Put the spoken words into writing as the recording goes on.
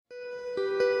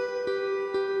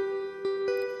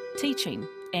Teaching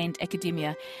and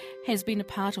academia has been a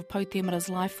part of Pou Temara's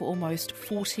life for almost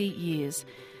 40 years.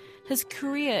 His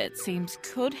career, it seems,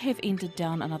 could have ended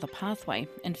down another pathway.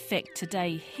 In fact,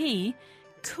 today he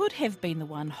could have been the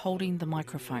one holding the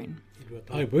microphone.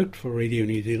 I worked for Radio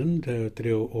New Zealand, Te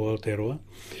Reo o Aotearoa,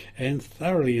 and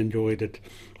thoroughly enjoyed it.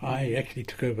 I actually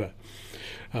took over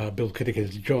Bill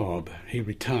Kirika's job. He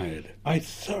retired. I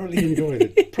thoroughly enjoyed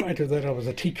it. Prior to that, I was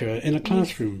a teacher in a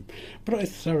classroom, but I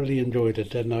thoroughly enjoyed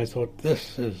it, and I thought,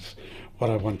 this is what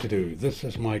I want to do. This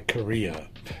is my career.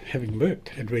 Having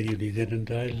worked at Radio New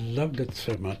Zealand, I loved it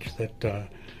so much that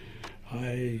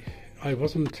I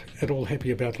wasn't at all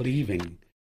happy about leaving.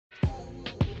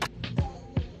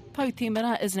 Pou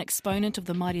Temara is an exponent of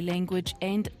the Māori language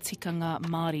and tikanga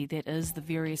Māori, that is, the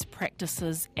various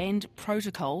practices and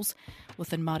protocols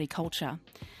within Māori culture.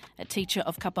 A teacher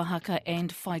of kapahaka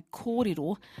and whai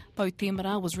kōrero, Pou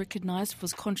Temara was recognised for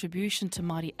his contribution to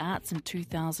Māori arts in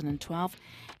 2012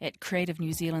 at Creative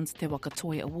New Zealand's Te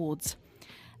Wakatoi Awards.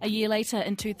 A year later,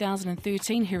 in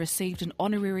 2013, he received an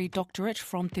honorary doctorate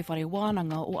from Te Whare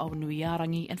Wānanga o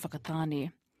Awanuiarangi in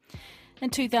Whakatāne. In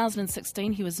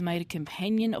 2016, he was made a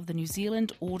Companion of the New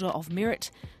Zealand Order of Merit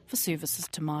for services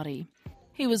to Māori.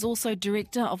 He was also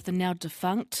director of the now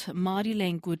defunct Māori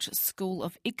Language School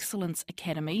of Excellence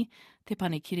Academy, Te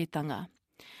Panekiretanga.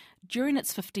 During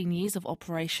its 15 years of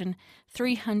operation,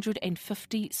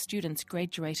 350 students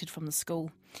graduated from the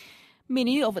school.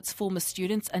 Many of its former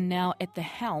students are now at the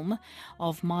helm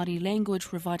of Māori language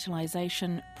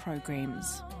revitalisation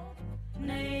programs.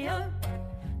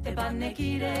 Te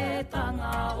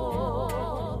panekiretanga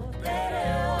o te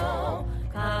reo,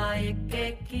 ka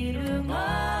eke kiru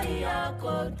mai a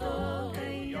koutou.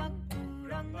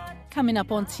 Coming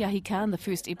up on Te Ahi Kaa, in the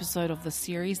first episode of this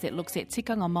series that looks at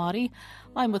tikanga Māori,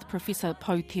 I'm with Professor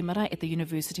Pou Temara at the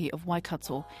University of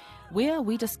Waikato, where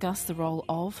we discuss the role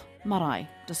of marae,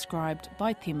 described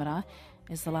by Temara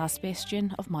as the last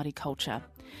bastion of Māori culture,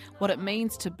 what it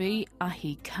means to be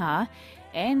Ahi Kaa,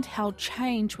 and how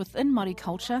change within Māori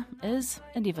culture is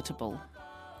inevitable.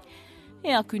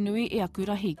 E aku nui, e aku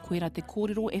rahi, koe rā te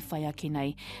kōrero e whai ake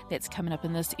nei. That's coming up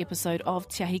in this episode of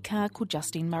Te Ahi Kaa, ko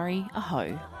Justine Murray,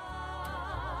 aho.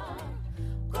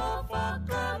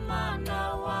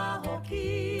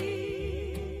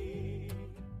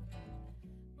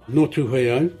 Nō tūhoi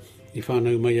au, I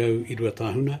whānau mai au I rua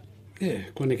tāhuna.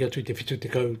 Kone kia tui te whitu te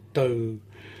kau tau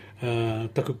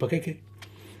taku pakeke.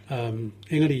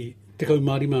 Engari, te kau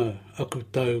marima aku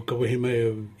tau ka wehe mai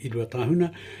au I rua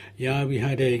tāhuna, ia wi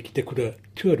haere ki te kura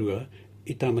tuarua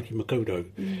I tāmaki makaurau.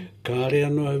 Ka are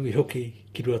anō au I hoki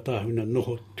ki rua tāhuna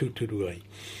noho tūturu ai.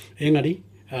 Engari,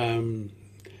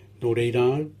 nō reira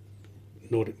au,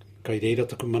 kai reira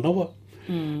taku manawa.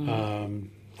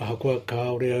 Ahakoa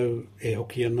ka ore au e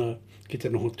hoki ana ki te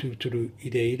noho tūturu I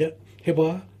reira. He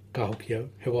wā, ka hoki au,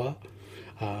 he wā,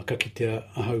 ka kitea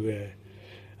ahau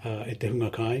e te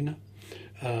hunga kāinga.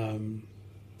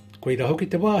 Koe ra hoki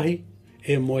te wāhi,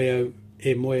 e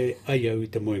moe ai au I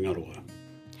te moengaroa.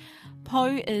 Pou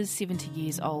is 70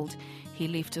 years old. He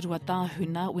left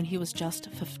Ruatahuna when he was just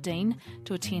 15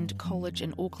 to attend college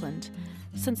in Auckland.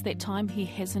 Since that time, he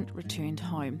hasn't returned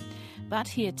home. But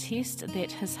he attests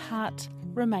that his heart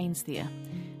remains there.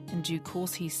 In due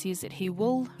course, he says that he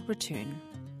will return.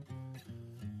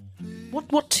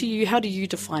 What to you, how do you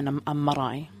define a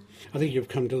marae? I think you've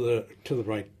come to the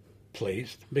right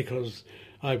place, because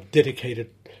I've dedicated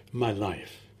my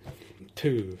life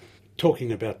to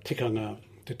talking about tikanga,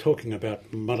 to talking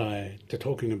about marae, to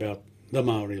talking about the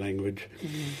Māori language.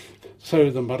 So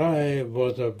the marae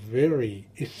was a very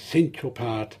essential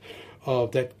part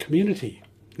of that community.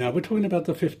 Now we're talking about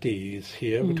the 50s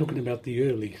here, we're talking about the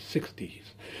early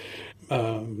 60s,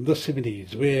 the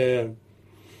 70s,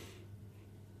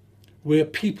 where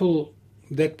people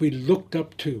that we looked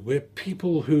up to, where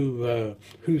people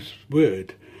whose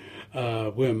word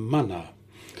were mana,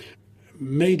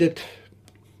 made it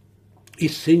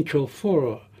essential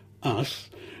for us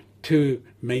to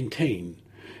maintain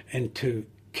and to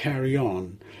carry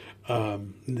on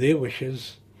their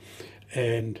wishes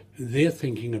and their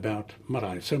thinking about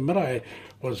marae. So marae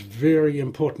was very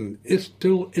important. It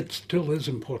still is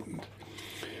important.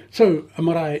 So a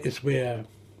marae is where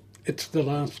it's the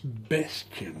last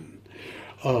bastion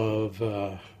of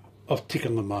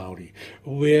tikanga Māori,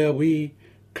 where we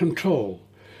control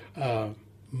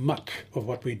much of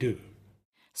what we do.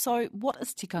 So what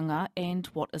is tikanga and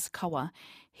what is kawa?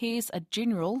 Here's a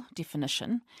general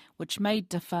definition which may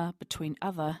differ between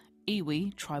other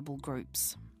iwi tribal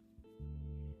groups.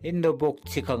 In the book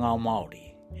Tikanga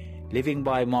Māori, Living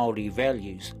by Māori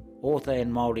Values, Author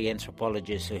and Māori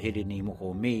anthropologist Hirini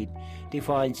Moko Mead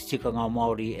defines tikanga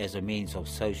Māori as a means of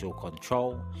social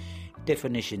control.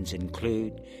 Definitions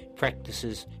include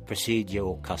practices, procedure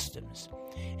or customs.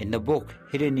 In the book,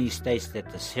 Hirini states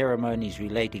that the ceremonies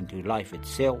relating to life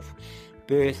itself,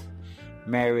 birth,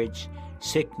 marriage,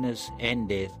 sickness and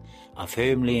death are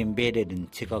firmly embedded in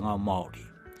tikanga Māori.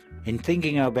 In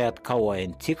thinking about kawa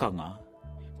and tikanga,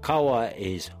 kawa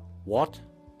is what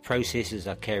processes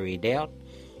are carried out,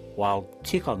 while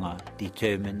tikanga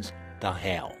determines the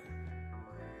how.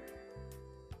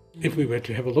 If we were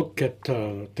to have a look at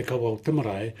Te Pou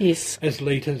Temara, Yes. as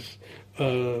late as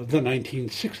the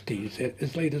 1960s,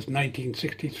 as late as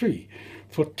 1963,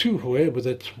 for Tūhoe, with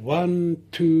its 1,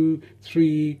 2,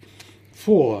 3,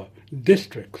 4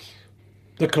 districts,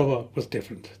 the kawa was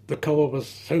different. The kawa was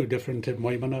so different in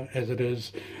Waimana as it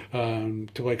is to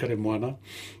Waikare Moana.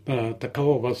 The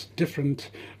kawa was different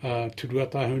to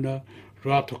Ruatahuna.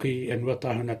 Ruatoki and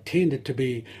Ruatahuna tended to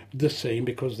be the same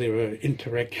because there were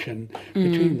interaction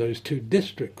between those two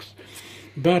districts.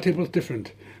 But it was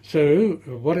different. So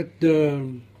what did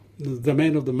the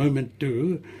man of the moment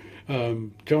do?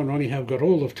 John Ronihau got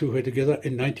all of Tūhoe together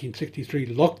in 1963,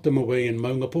 locked them away in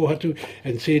Maunga Pohatu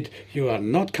and said, you are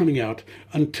not coming out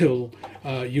until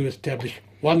you establish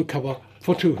one kawa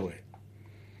for Tūhoe.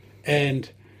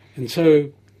 And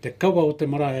so the kawa o te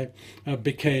marae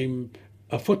became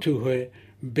for Tūhoe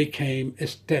became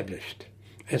established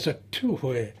as a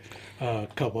Tūhoe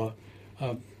kawa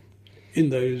in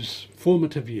those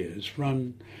formative years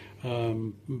run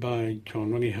by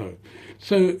John Ronihau.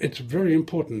 So it's very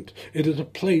important. It is a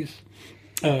place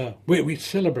where we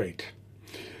celebrate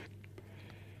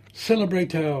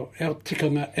our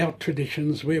tikanga, our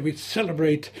traditions, where we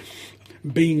celebrate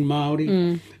being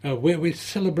Māori, where we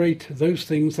celebrate those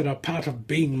things that are part of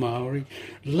being Māori,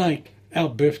 like our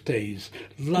birthdays,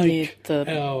 like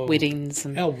our weddings.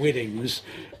 Our weddings.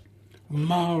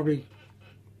 Māori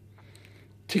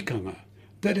tikanga,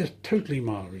 that is totally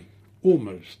Māori,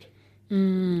 almost,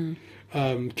 can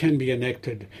be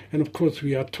enacted. And of course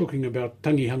we are talking about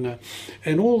tangihanga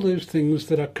and all those things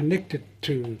that are connected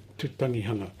to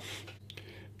tangihanga.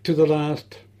 To the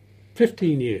last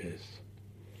 15 years,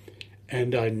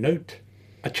 and I note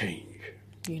a change.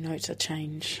 You note a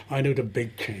change. I note a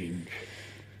big change.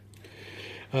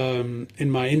 In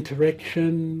my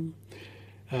interaction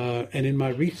and in my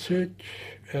research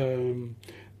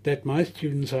that my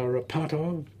students are a part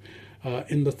of,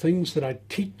 in the things that I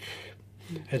teach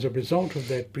as a result of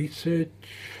that research,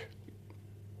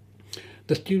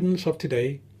 the students of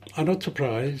today are not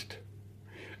surprised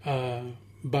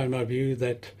by my view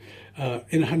that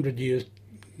in 100 years,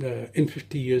 in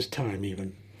 50 years' time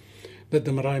even, that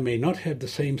the marae may not have the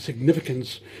same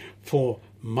significance for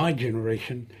my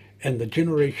generation and the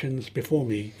generations before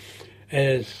me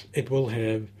as it will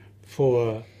have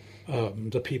for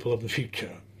the people of the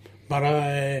future.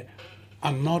 Marae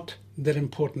are not that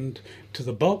important to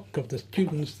the bulk of the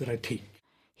students that I teach.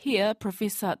 Here,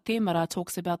 Professor Temara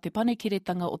talks about Te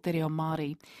Panekiretanga o Te Reo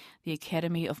Māori, the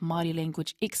Academy of Māori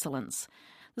Language Excellence.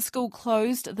 The school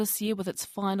closed this year with its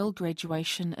final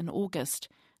graduation in August.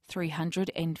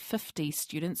 350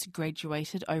 students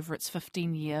graduated over its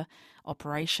 15-year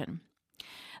operation.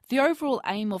 The overall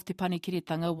aim of Te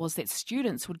Panekiretanga was that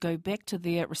students would go back to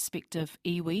their respective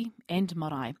iwi and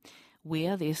marae,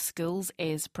 where their skills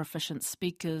as proficient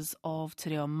speakers of te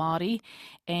reo Māori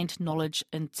and knowledge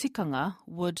in tikanga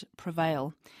would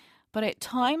prevail. But at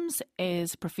times,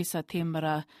 as Professor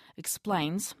Temara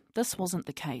explains, this wasn't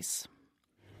the case.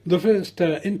 The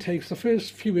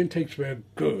first few intakes were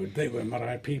good. They were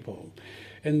marae people.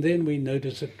 And then we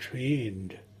noticed a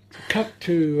trend. Cut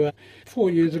to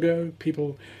 4 years ago,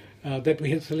 people that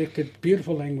we had selected,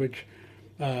 beautiful language,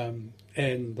 and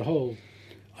the whole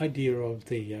idea of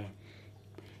the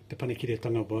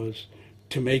Panekiretanga was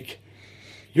to make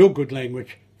your good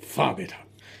language far better,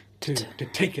 to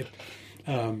take it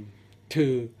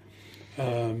to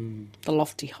the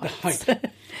lofty heights. The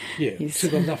height, yes. To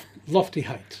the lofty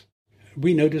heights.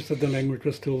 We noticed that the language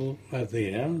was still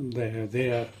their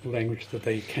language that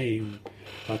they came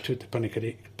to the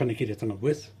Panekiretanga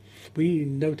with. We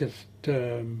noticed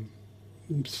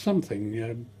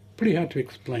something pretty hard to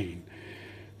explain.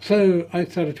 So I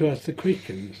started to ask the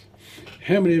questions.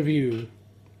 How many of you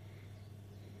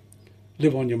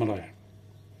live on your marae?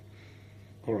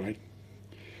 All right.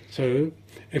 So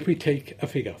if we take a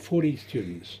figure, 40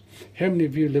 students, how many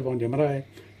of you live on your marae?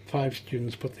 5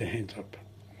 students put their hands up.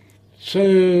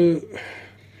 So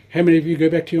how many of you go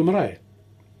back to your marae?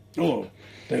 Oh,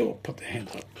 they all put their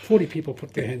hands up. 40 people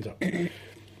put their hands up.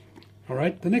 All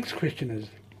right, the next question is,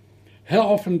 how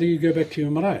often do you go back to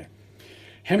your marae?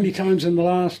 How many times in the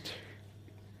last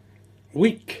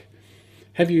week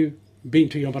have you been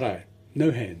to your marae?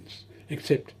 No hands,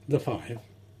 except the 5.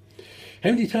 How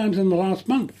many times in the last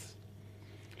month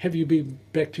have you been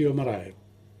back to your marae?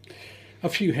 A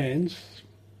few hands,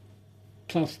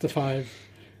 plus the 5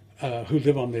 who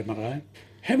live on their marae.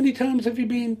 How many times have you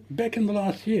been back in the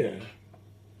last year?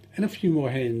 And a few more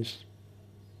hands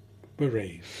were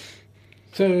raised.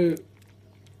 So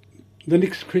the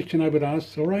next question I would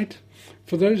ask, all right,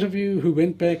 for those of you who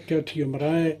went back to your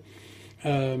marae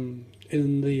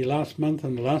in the last month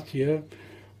and the last year,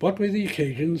 what were the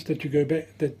occasions that you go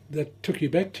back that took you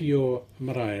back to your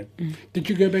marae? Did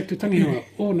you go back to tangihanga?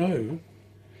 Oh, no.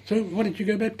 So what did you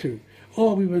go back to?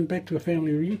 Oh, we went back to a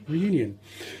family reunion.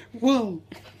 Well,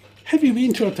 have you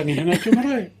been to a tangihanga at your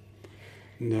marae?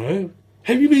 No.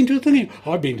 Have you been to a tangihanga?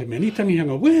 I've been to many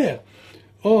tangihanga. Where?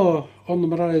 Oh, on the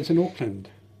maraes in Auckland.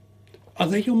 Are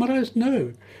they your maraes?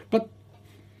 No. But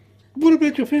what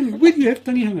about your family? Where do you have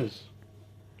tangihangas?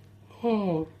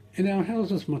 Oh, in our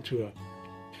houses, matua.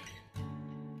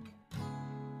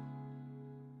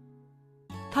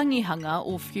 Tangihanga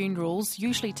or funerals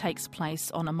usually takes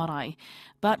place on a marae,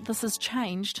 but this has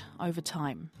changed over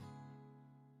time.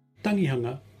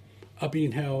 Tangihanga are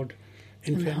being held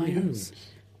in family homes.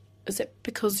 Is that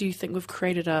because you think we've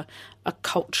created a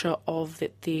culture of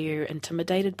that they're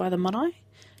intimidated by the marae?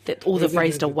 Or they've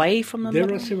raised away from the marae?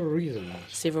 There are several reasons.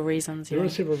 Several reasons, There are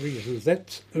several reasons.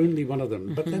 That's only one of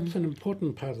them, but that's an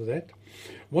important part of that.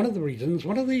 One of the reasons,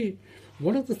 one of the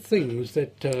things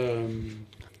that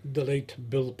the late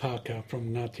Bill Parker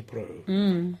from Ngāti Pro,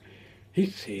 he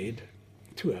said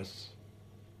to us,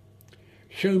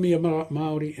 show me a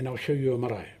Māori and I'll show you a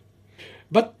marae.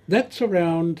 But that's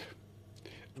around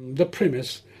the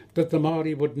premise that the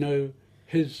Māori would know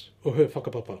his or her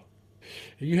whakapapa.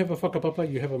 You have a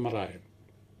whakapapa, you have a marae.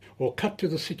 Or cut to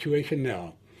the situation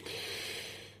now.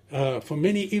 For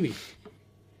many iwi,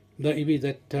 the iwi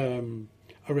that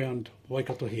around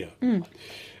Waikato here,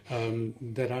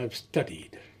 that I've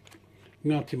studied,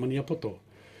 Ngāti Maniapoto,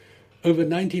 over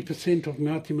 90% of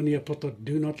Ngāti Maniapoto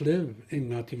do not live in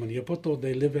Ngāti Maniapoto.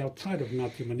 They live outside of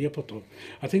Ngāti Maniapoto.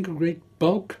 I think a great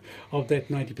bulk of that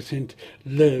 90%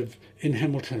 live in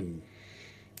Hamilton.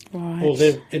 Right. Or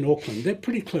live in Auckland. They're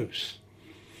pretty close.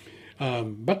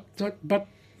 But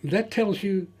that tells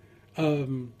you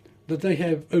that they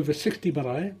have over 60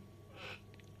 marae,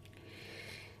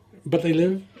 but they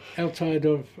live outside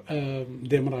of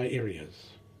their marae areas.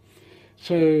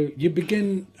 So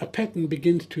a pattern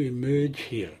begins to emerge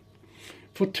here.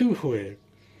 For tūhoe,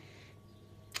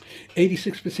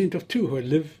 86% of tūhoe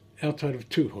live outside of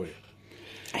tūhoe.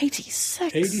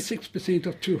 86? 86%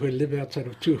 of tūhoe live outside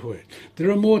of tūhoe. There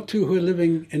are more tūhoe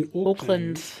living in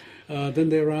Auckland. Than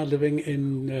there are living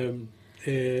in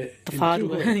The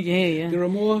Whātua. Yeah. There are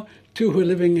more tūhoe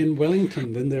living in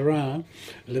Wellington than there are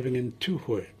living in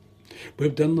tūhoe.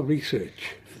 We've done the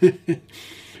research.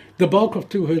 The bulk of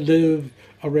tūhoe live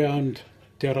around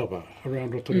Te Arawa,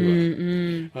 around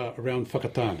Rotorua, around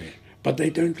Whakatāne, but they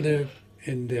don't live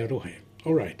in their rohe.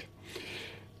 All right.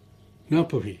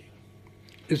 Ngāpuhi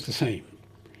is the same.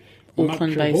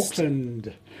 Auckland-based. Much of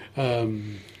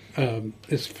Auckland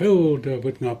is filled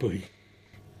with Ngāpuhi.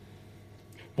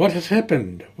 What has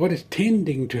happened, what is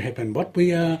tending to happen, what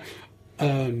we are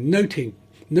noticing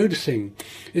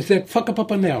is that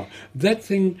whakapapa now, that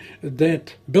thing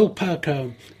that Bill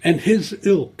Parker and his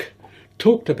ilk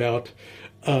talked about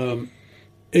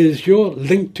is your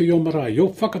link to your marae.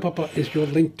 Your whakapapa is your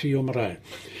link to your marae.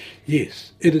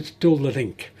 Yes, it is still the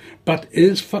link, but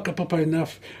is whakapapa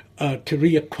enough to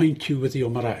reacquaint you with your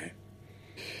marae?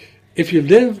 If you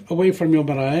live away from your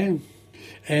marae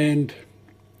and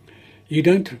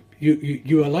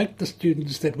you are like the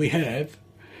students that we have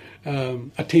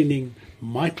attending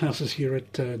my classes here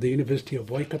at the University of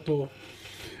Waikato,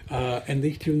 and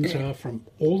these students are from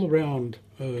all around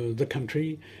the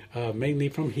country, mainly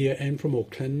from here and from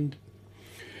Auckland,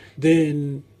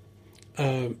 then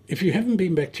if you haven't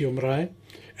been back to your marae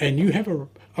and you have a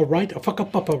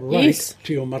whakapapa right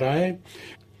to your marae,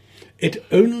 it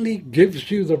only gives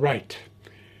you the right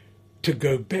to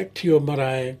go back to your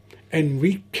marae and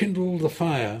rekindle the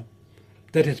fire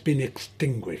that has been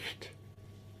extinguished.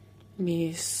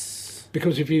 Yes.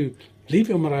 Because if you leave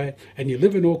your marae and you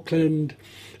live in Auckland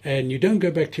and you don't go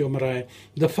back to your marae,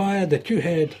 the fire that you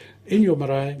had in your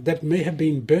marae that may have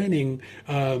been burning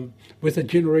with a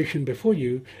generation before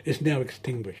you is now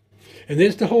extinguished. And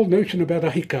there's the whole notion about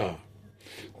Ahi Kaa.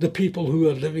 The people who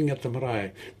are living at the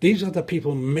marae. These are the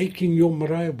people making your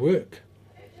marae work.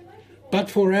 But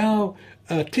for our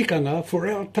tikanga, for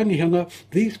our tangihanga,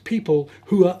 these people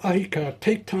who are Ahi Kaa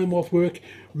take time off work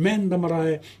man the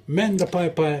marae, man the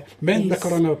pai, man the Yes.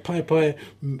 karanga pai,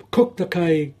 cook the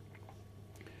kai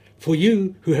for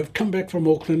you who have come back from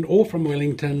Auckland or from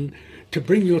Wellington to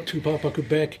bring your tūpapaku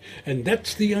back, and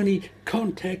that's the only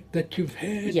contact that you've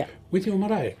had Yeah. with your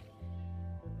marae.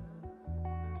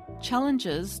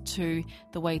 Challenges to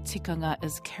the way tikanga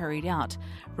is carried out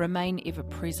remain ever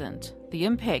present. The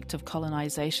impact of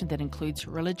colonisation that includes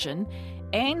religion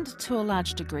and, to a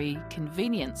large degree,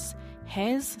 convenience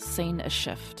has seen a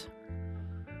shift.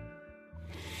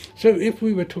 So if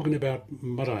we were talking about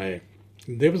marae,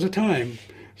 there was a time,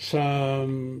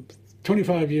 some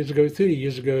 25 years ago, 30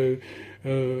 years ago,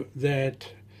 that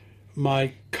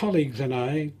my colleagues and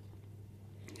I,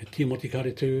 Timoti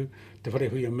Karetu, Te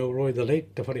Wharehuia Milroy, the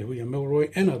late Te Wharehuia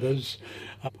Milroy, and others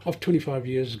of 25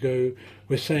 years ago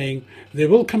were saying there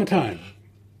will come a time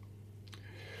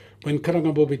when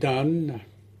karanga will be done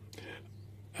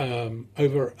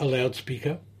over a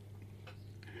loudspeaker,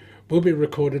 will be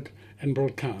recorded and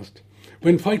broadcast.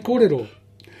 When whai kōrero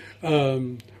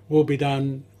will be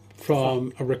done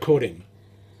from a recording.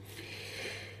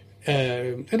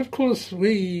 And of course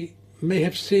we may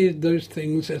have said those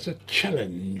things as a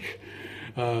challenge,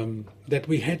 that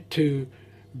we had to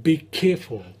be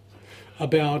careful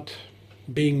about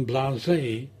being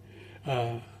blasé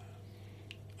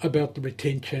about the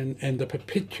retention and the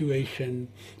perpetuation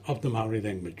of the Māori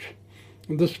language.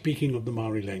 The speaking of the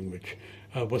Māori language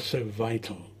was so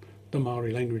vital. The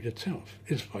Māori language itself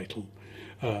is vital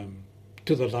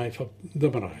to the life of the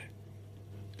marae.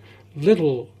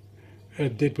 Little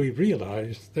did we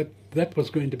realise that that was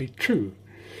going to be true.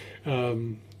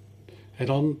 And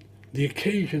on the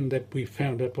occasion that we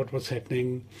found out what was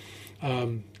happening,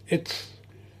 it's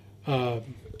a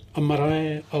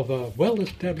marae of a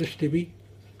well-established iwi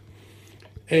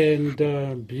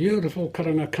and beautiful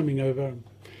karanga coming over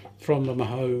from the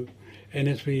mahau. And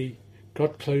as we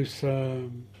got close, the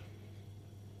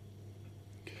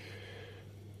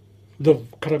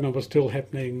karanga was still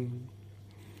happening,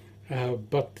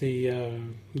 but the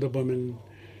women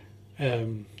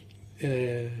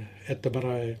at the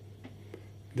marae,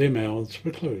 their mouths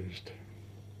were closed.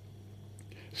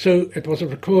 So it was a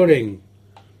recording.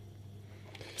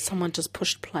 Someone just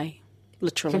pushed play,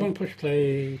 literally. Someone pushed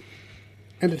play,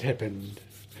 and it happened.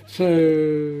 So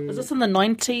Was this in the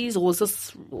 90s, or was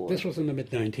this... this was in the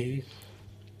mid-90s.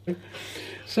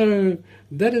 So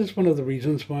that is one of the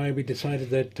reasons why we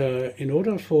decided that in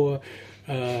order for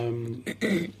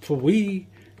we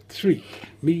three,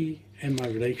 me and my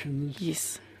relations,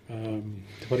 Yes. Te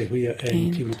Wharehuia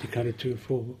and Timoti Karetu,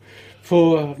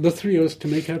 for the three of us to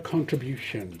make our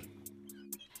contribution.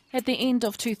 At the end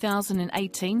of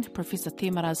 2018, Professor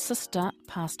Temara's sister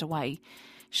passed away.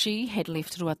 She had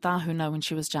left Ruatahuna when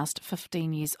she was just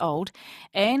 15 years old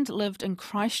and lived in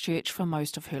Christchurch for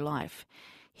most of her life.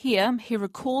 Here, he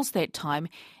recalls that time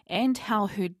and how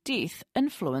her death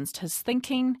influenced his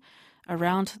thinking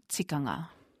around tikanga.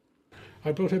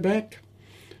 I brought her back,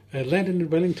 landed in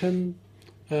Wellington,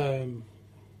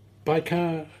 by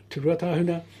car to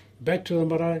Ruatahuna, back to the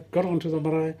marae, got onto the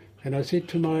marae, and I said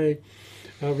to my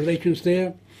relations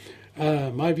there,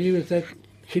 my view is that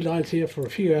she lies here for a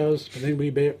few hours, but then we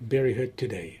bury her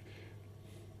today.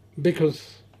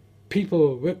 Because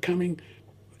people were coming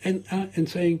and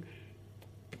saying,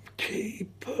 "Gee,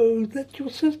 Pou, that's your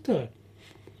sister."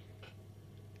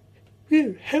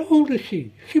 Yeah, how old is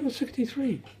she? She was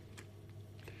 63.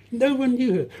 No one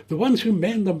knew her. The ones who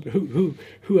manned them, who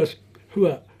are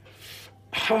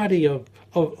hardy of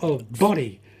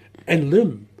body and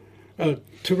limb,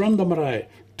 to run the marae,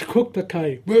 to cook the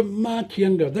kai, were much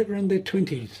younger. They were in their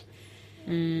 20s.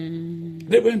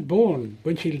 They weren't born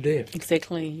when she left.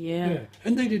 Exactly, yeah.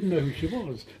 And they didn't know who she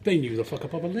was. They knew the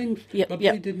whakapapa length, Yep, but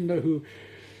yep. they didn't know who.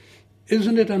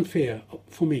 Isn't it unfair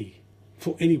for me,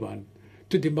 for anyone,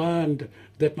 to demand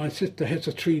that my sister has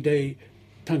a 3-day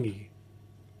tangi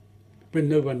when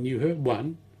no one knew her?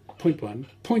 Point one.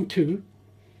 Point two,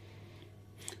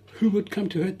 who would come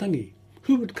to her tangi?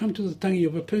 Who would come to the tangi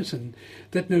of a person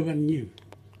that no one knew?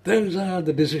 Those are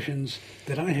the decisions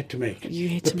that I had to make. You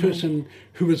had the to person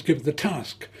who was given the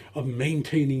task of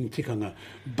maintaining tikanga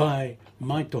by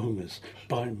my tohungas,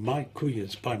 by my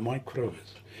kuyas, by my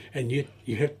kroas. And yet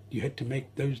you had to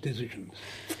make those decisions.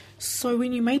 So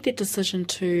when you made that decision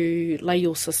to lay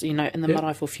your sister, in the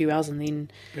marae for a few hours and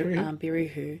then bury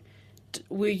her,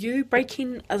 were you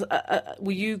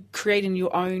were you creating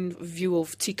your own view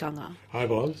of tikanga? I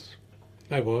was.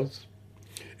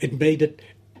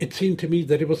 It seemed to me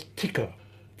that it was tika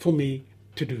for me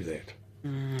to do that.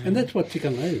 And that's what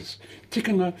tikanga is.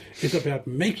 Tikanga is about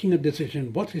making a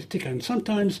decision. What is tika? And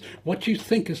sometimes what you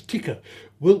think is tika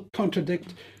will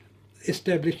contradict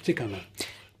established tikanga.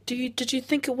 Did you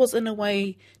think it was in a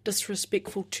way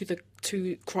disrespectful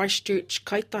to Christchurch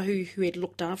kaitahu who had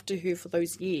looked after her for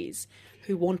those years,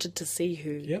 who wanted to see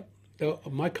her? Yep.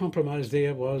 My compromise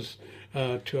there was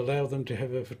to allow them to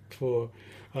have her for...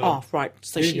 right.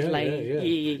 So she lay...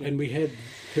 Yeah. And we had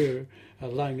her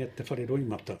lying at the whareroi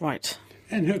mata. Right.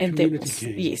 And her community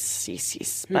came.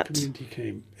 Yes. Her community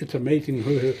came. It's amazing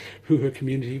who her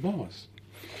community was.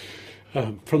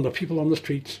 From the people on the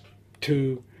streets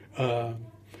to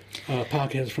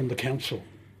Pākehās from the council.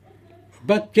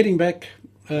 But getting back,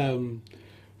 the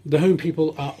home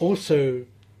people are also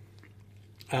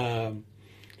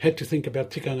had to think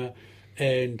about tikanga,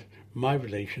 and my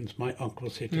relations. My uncle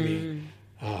said to me,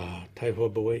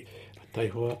 Taihua boy,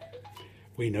 Taihua,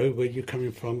 we know where you're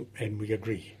coming from and we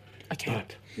agree. Okay.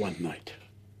 But one night.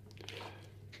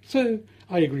 So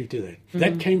I agreed to that.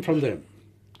 That came from them.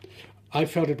 I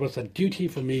felt it was a duty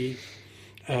for me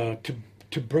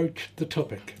to broach the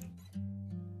topic.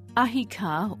 Ahi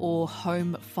Kaa, or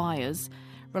home fires,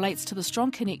 relates to the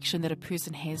strong connection that a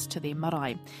person has to their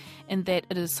marae, in that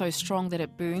it is so strong that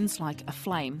it burns like a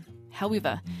flame.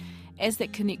 However, as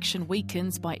that connection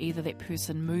weakens by either that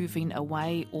person moving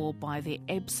away or by their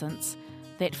absence,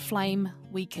 that flame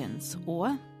weakens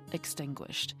or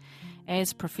extinguished,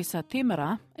 as Professor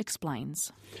Temara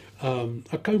explains. A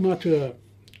kaumātua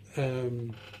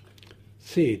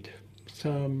said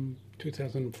some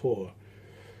 2004,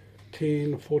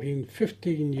 10, 14,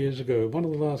 15 years ago, one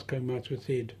of the last kaumātua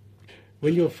said,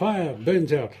 when your fire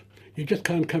burns out, you just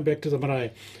can't come back to the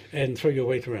marae and throw your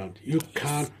weight around. You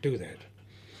can't do that.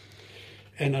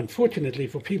 And unfortunately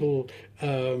for people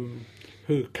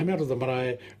who come out of the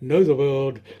marae, know the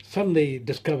world, suddenly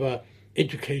discover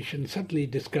education, suddenly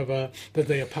discover that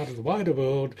they are part of the wider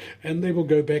world, and they will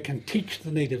go back and teach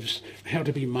the natives how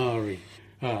to be Māori.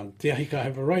 The Ahi Kaa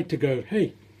have a right to go,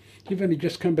 hey, you've only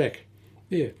just come back.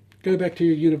 Yeah, go back to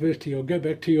your university, or go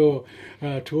back to your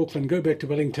to Auckland, go back to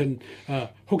Wellington.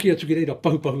 Hoki atu ki reira,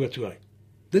 pahu atu ai.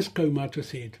 This kaumātua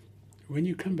said, when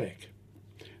you come back,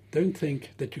 don't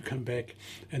think that you come back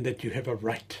and that you have a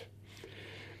right.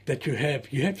 That you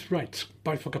have rights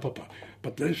by whakapapa,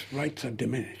 but those rights are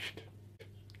diminished.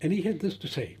 And he had this to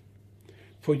say,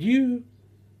 for you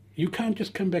can't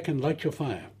just come back and light your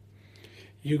fire.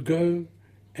 You go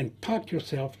and park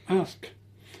yourself, ask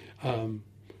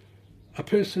a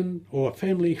person or a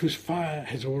family whose fire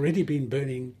has already been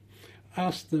burning,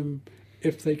 ask them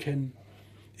if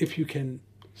you can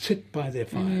sit by their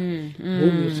fire,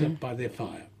 warm yourself by their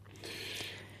fire.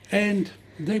 And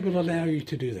they will allow you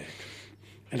to do that.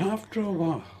 And after a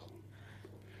while,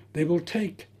 they will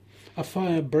take a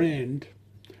fire brand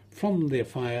from their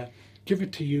fire, give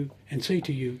it to you, and say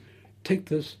to you, take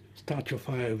this, start your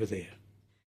fire over there.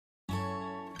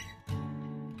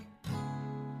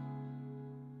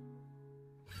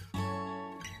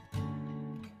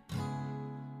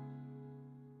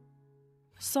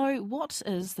 So what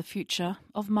is the future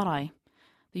of marae?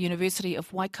 The University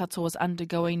of Waikato is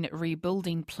undergoing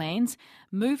rebuilding plans,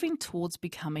 moving towards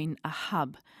becoming a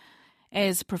hub.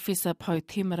 As Professor Pou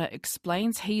Temara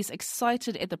explains, he's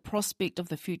excited at the prospect of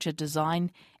the future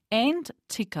design and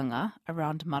tikanga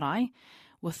around marae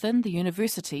within the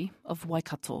University of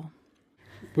Waikato.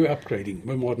 We're upgrading,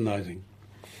 we're modernising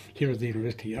here at the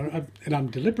university. And I'm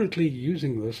deliberately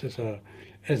using this as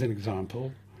an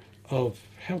example of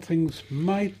how things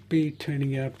might be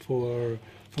turning out for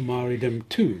Māoridom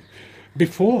too,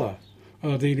 before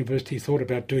the university thought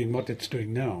about doing what it's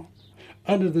doing now.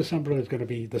 Under this umbrella is going to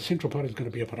be, the central part is going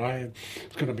to be a marae,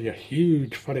 it's going to be a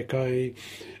huge wharekai,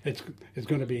 it's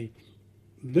going to be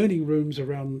learning rooms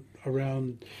around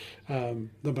the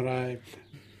marae.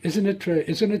 Isn't it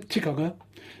tikanga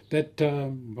that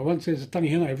once there's a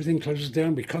tangihanga, everything closes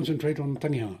down, we concentrate on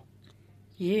tangihanga?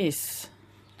 Yes.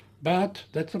 But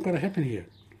that's not going to happen here.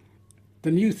 The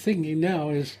new thinking now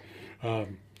is,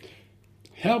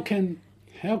 how can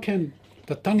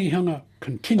the tangihanga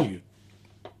continue?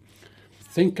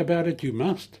 Think about it, you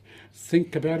must.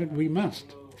 Think about it, we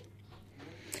must.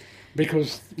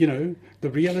 Because, the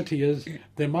reality is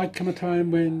there might come a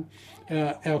time when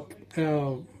the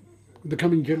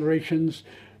coming generations,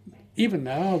 even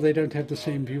now, they don't have the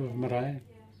same view of marae.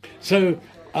 So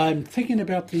I'm thinking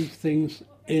about these things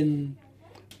in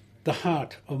the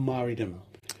heart of Māoridom,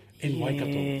 in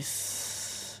Waikato.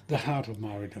 Yes. The heart of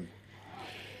Māoridom.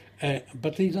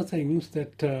 But these are things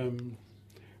that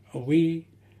we,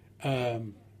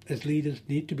 as leaders,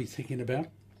 need to be thinking about.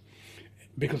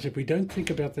 Because if we don't think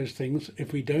about those things,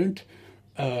 if we don't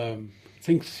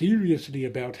think seriously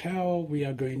about how we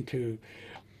are going to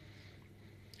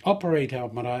operate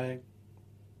our marae,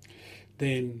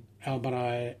 then our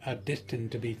marae are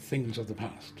destined to be things of the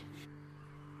past.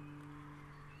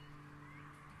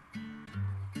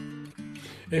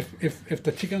 If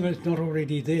the tikanga is not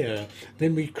already there,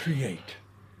 then we create.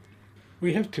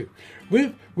 We have to.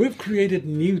 We've created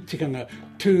new tikanga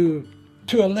to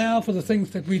allow for the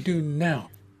things that we do now.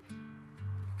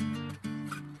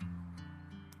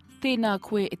 Tēnā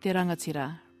koe e te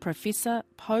rangatira, Professor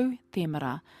Pou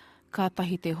Temara,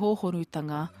 kātahi te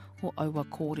hōhorutanga o Aua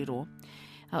Kōrero.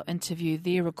 Our interview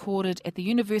there recorded at the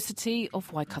University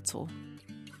of Waikato.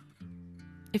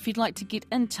 If you'd like to get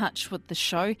in touch with the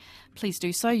show, please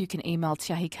do so. You can email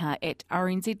Te Ahi Kaa at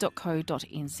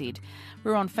rnz.co.nz.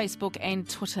 We're on Facebook and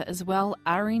Twitter as well,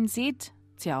 RNZ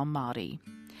Te Ao Māori.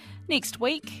 Next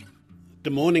week...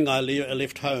 The morning I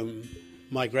left home,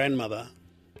 my grandmother,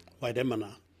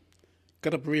 Waidemana,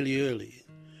 got up really early.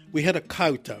 We had a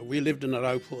kauta. We lived in a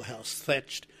raupo house,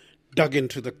 thatched, dug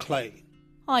into the clay.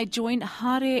 I join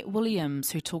Hare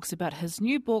Williams, who talks about his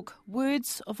new book,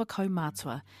 Words of a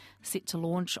Kaumātua, set to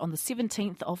launch on the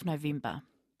 17th of November.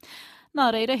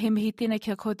 Nā reira, he mihi tēnei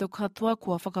kia koutou katoa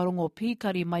kua whakarongo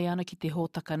pīkari mai ana ki te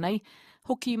hōtaka nei,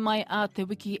 hoki mai a te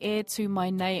wiki e tū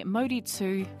mai nei, Mauri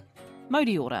tū,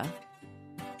 Mauri ora.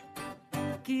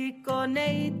 Ki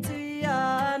konei tui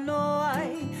anō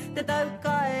ai, te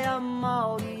taukai a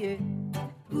Māori e.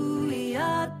 Ui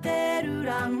a te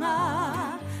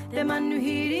ruranga, te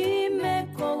manuhiri me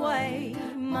kowai,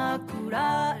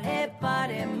 makura e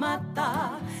pare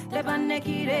mata, le pane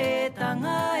ki re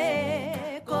tanga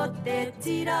e, ko te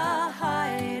tira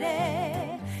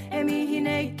haere. E mihi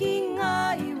nei ki ngā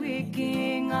iwi ki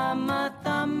ngā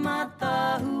mata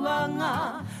mata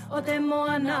huanga, o te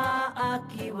moana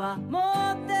akiwa,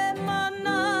 mo te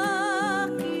mana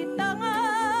ki tanga,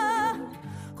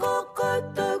 ko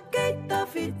koutou kei ta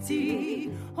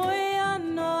whiti, hoi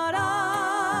anō rā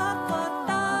ko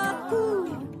tāku,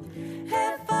 he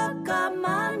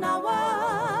whakamanawa,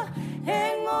 he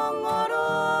ngongoro,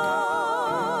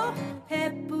 he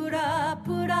pura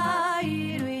pura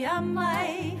irui a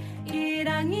mai, I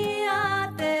rangi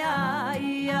a te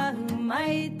ai ahu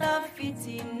mai ta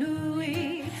whiti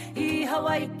nui, I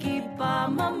Hawaii ki pa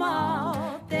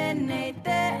mamao, tēnei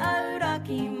te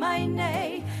auraki mai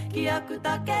nei, ki aku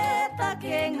take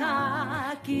ngā,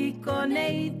 ki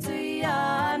konei tui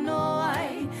anō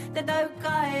ai, te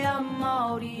taukai a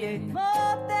Māori e. Mo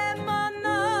te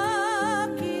mana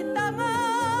ki tanga,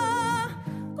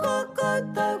 ko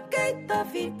koutou kei ta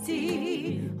whiti,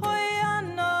 hoi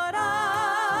anō